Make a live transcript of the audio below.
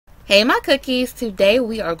Hey my cookies, today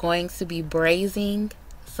we are going to be braising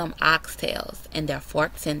some oxtails and they're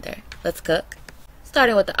fork tender. Let's cook.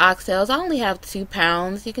 Starting with the oxtails, I only have 2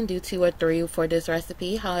 pounds. You can do 2 or 3 for this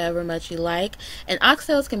recipe, however much you like. And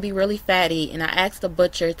oxtails can be really fatty, and I asked the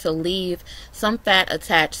butcher to leave some fat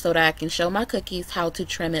attached so that I can show my cookies how to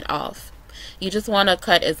trim it off. You just want to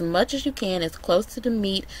cut as much as you can, as close to the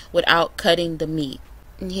meat without cutting the meat.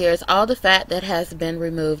 And here's all the fat that has been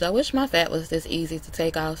removed. I wish my fat was this easy to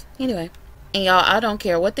take off. Anyway, and y'all, I don't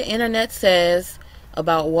care what the internet says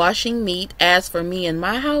about washing meat. As for me and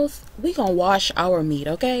my house, we gonna wash our meat,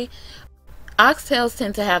 okay? Oxtails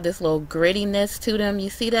tend to have this little grittiness to them.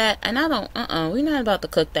 You see that? And I don't, we're not about to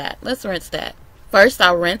cook that. Let's rinse that. First,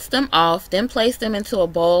 I'll rinse them off, then place them into a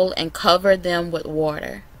bowl and cover them with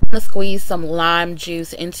water. I'm gonna squeeze some lime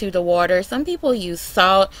juice into the water. Some people use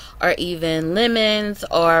salt or even lemons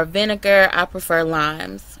or vinegar. I prefer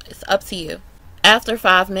limes. It's up to you. After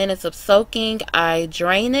 5 minutes of soaking, I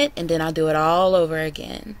drain it and then I do it all over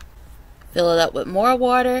again. Fill it up with more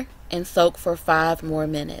water and soak for 5 more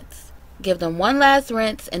minutes. Give them one last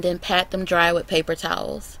rinse and then pat them dry with paper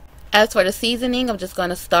towels. As for the seasoning, I'm just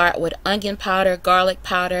going to start with onion powder, garlic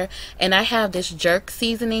powder, and I have this jerk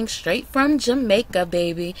seasoning straight from Jamaica,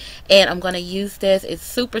 baby. And I'm going to use this. It's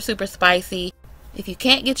super spicy. If you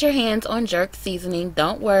can't get your hands on jerk seasoning,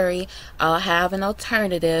 don't worry. I'll have an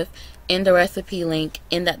alternative in the recipe link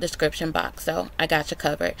in that description box. So I got you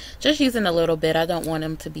covered. Just using a little bit. I don't want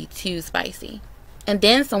them to be too spicy. And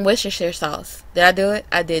then some Worcestershire sauce. Did I do it?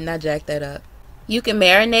 I did not jack that up. You can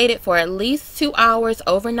marinate it for at least 2 hours.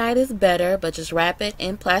 Overnight is better, but just wrap it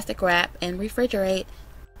in plastic wrap and refrigerate.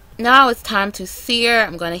 Now it's time to sear.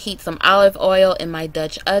 I'm going to heat some olive oil in my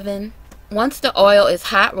Dutch oven. Once the oil is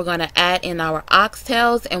hot, we're going to add in our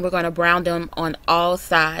oxtails and we're going to brown them on all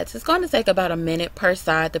sides. It's going to take about a minute per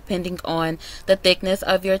side depending on the thickness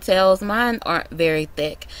of your tails. Mine aren't very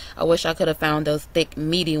thick. I wish I could have found those thick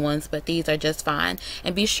meaty ones, but these are just fine.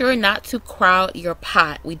 And be sure not to crowd your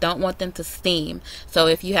pot. We don't want them to steam. So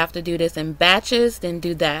if you have to do this in batches, then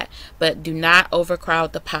do that. But do not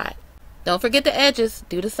overcrowd the pot. Don't forget the edges.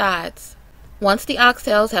 Do the sides. Once the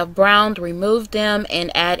oxtails have browned, remove them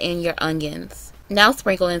and add in your onions. Now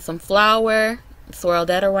sprinkle in some flour, swirl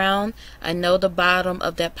that around. I know the bottom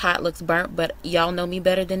of that pot looks burnt, but y'all know me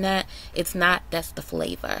better than that. It's not, that's the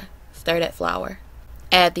flavor. Stir that flour.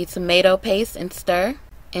 Add the tomato paste and stir.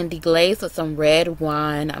 And deglaze with some red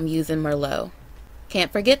wine. I'm using Merlot.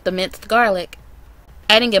 Can't forget the minced garlic.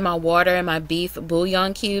 Adding in my water and my beef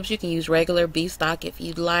bouillon cubes. You can use regular beef stock if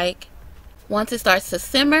you'd like. Once it starts to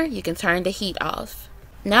simmer, you can turn the heat off.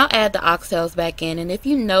 Now add the oxtails back in, and if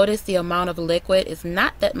you notice the amount of liquid is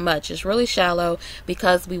not that much, it's really shallow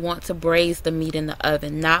because we want to braise the meat in the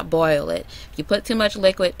oven, not boil it. If you put too much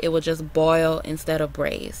liquid, it will just boil instead of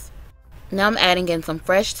braise. Now I'm adding in some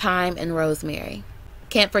fresh thyme and rosemary.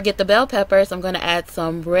 Can't forget the bell peppers. I'm going to add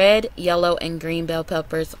some red, yellow, and green bell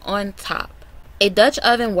peppers on top. A Dutch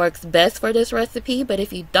oven works best for this recipe, but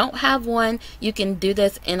if you don't have one, you can do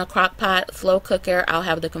this in a crock pot, slow cooker. I'll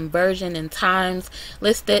have the conversion and times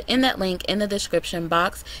listed in that link in the description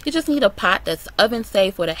box. You just need a pot that's oven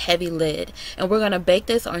safe with a heavy lid. And we're going to bake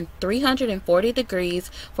this on 340 degrees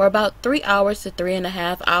for about 3 hours to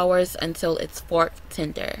 3.5 hours until it's fork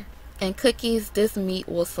tender. And cookies, this meat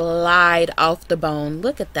will slide off the bone.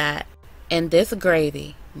 Look at that. And this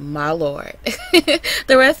gravy. My lord.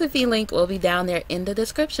 The recipe link will be down there in the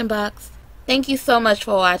description box. Thank you so much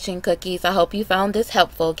for watching, cookies. I hope you found this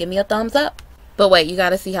helpful. Give me a thumbs up. But wait, you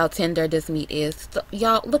gotta see how tender this meat is. So,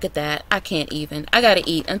 y'all, look at that. I can't even. I gotta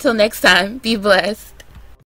eat. Until next time, be blessed.